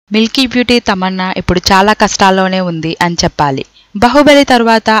Milky beauty Tamannaah ఇప్పుడు చాలా కష్టాల్లోనే ఉంది అని చెప్పాలి. బాహుబలి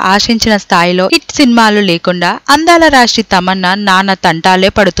తర్వాత ఆశించిన స్థాయిలో హిట్ సినిమాలు లేకుండా అందాల రాశి తమన్నా నాన్న తంటాలే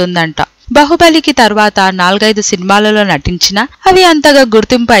పడుతుందంట. బాహుబలికి తర్వాత 4-5 సినిమాలలో నటించినా అవి అంతగా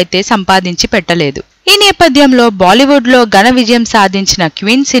గుర్తింపు అయితే సంపాదించి పెట్టలేదు. ఈ నేపథ్యంలో బాలీవుడ్ లో ఘన విజయం సాధించిన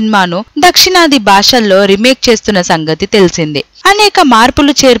క్వీన్ సినిమాను దక్షిణాది భాషల్లో రీమేక్ చేస్తున్న సంగతి తెలిసిందే. అనేక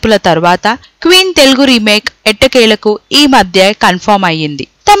మార్పులు చేర్పుల తర్వాత క్వీన్ తెలుగు రీమేక్ ఎట్టకేలకు ఈ మధ్య కన్ఫర్మ్ అయ్యింది.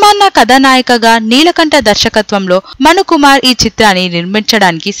 తమన్నా కథానాయికగా నీలకంఠ దర్శకత్వంలో మను కుమార్ ఈ చిత్రాన్ని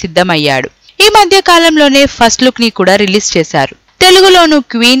నిర్మించడానికి సిద్ధమయ్యాడు. ఈ మధ్య కాలంలోనే ఫస్ట్ లుక్ ని కూడా రిలీజ్ చేశారు. తెలుగులోను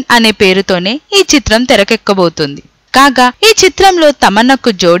క్వీన్ అనే పేరుతోనే ఈ చిత్రం తెరకెక్కబోతుంది. కాగా ఈ చిత్రంలో తమన్నకు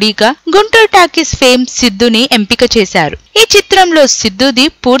జోడీగా గుంటూరు టాకీస్ ఫేమ్ సిద్ధుని ఎంపిక చేశారు. ఈ చిత్రంలో సిద్ధుది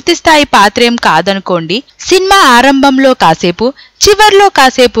పూర్తిస్థాయి పాత్రేం కాదనుకోండి. సినిమా ఆరంభంలో కాసేపు, చివర్లో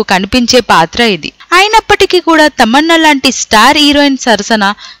కాసేపు కనిపించే పాత్ర ఇది. అయినప్పటికీ కూడా తమన్నా లాంటి స్టార్ హీరోయిన్ సరసన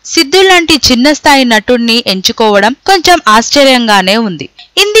సిద్ధు లాంటి చిన్న స్థాయి నటుడిని ఎంచుకోవడం కొంచెం ఆశ్చర్యంగానే ఉంది.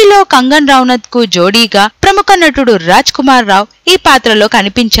 హిందీలో కంగన్ రనౌత్ కు జోడీగా ప్రముఖ నటుడు రాజ్ కుమార్ రావు ఈ పాత్రలో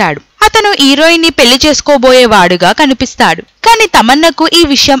కనిపించాడు. అతను హీరోయిన్ ని పెళ్లి చేసుకోబోయేవాడుగా కనిపిస్తాడు. కానీ తమన్నకు ఈ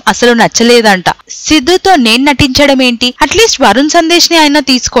విషయం అసలు నచ్చలేదంట. సిద్ధుతో నేను నటించడం ఏంటి, అట్లీస్ట్ వరుణ్ సందేశ్ ని అయినా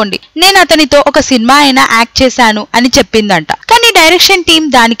తీసుకోండి, నేను అతనితో ఒక సినిమా అయినా యాక్ట్ చేశాను అని చెప్పిందంట. కానీ డైరెక్షన్ టీం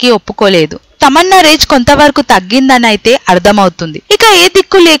దానికి ఒప్పుకోలేదు. తమన్నా రేంజ్ కొంతవరకు తగ్గిందని అయితే అర్థమవుతుంది. ఇక ఏ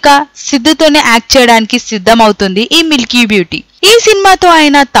దిక్కు లేక సిద్ధుతోనే యాక్ట్ చేయడానికి సిద్ధమవుతుంది ఈ మిల్కీ బ్యూటీ. ఈ సినిమాతో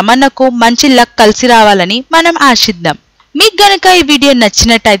అయినా తమన్నకు మంచి లక్ కలిసి రావాలని మనం ఆశిద్దాం. మీకు గనక ఈ వీడియో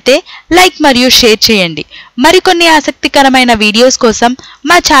నచ్చినట్టయితే లైక్ మరియు షేర్ చేయండి. మరికొన్ని ఆసక్తికరమైన వీడియోస్ కోసం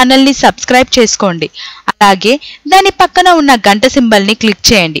మా ఛానల్ ని సబ్స్క్రైబ్ చేసుకోండి. అలాగే దాని పక్కన ఉన్న గంట సింబల్ ని క్లిక్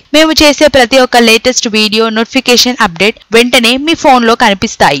చేయండి. మేము చేసే ప్రతి ఒక్క లేటెస్ట్ వీడియో నోటిఫికేషన్ అప్డేట్ వెంటనే మీ ఫోన్లో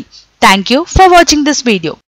కనిపిస్తాయి. Thank you for watching this video.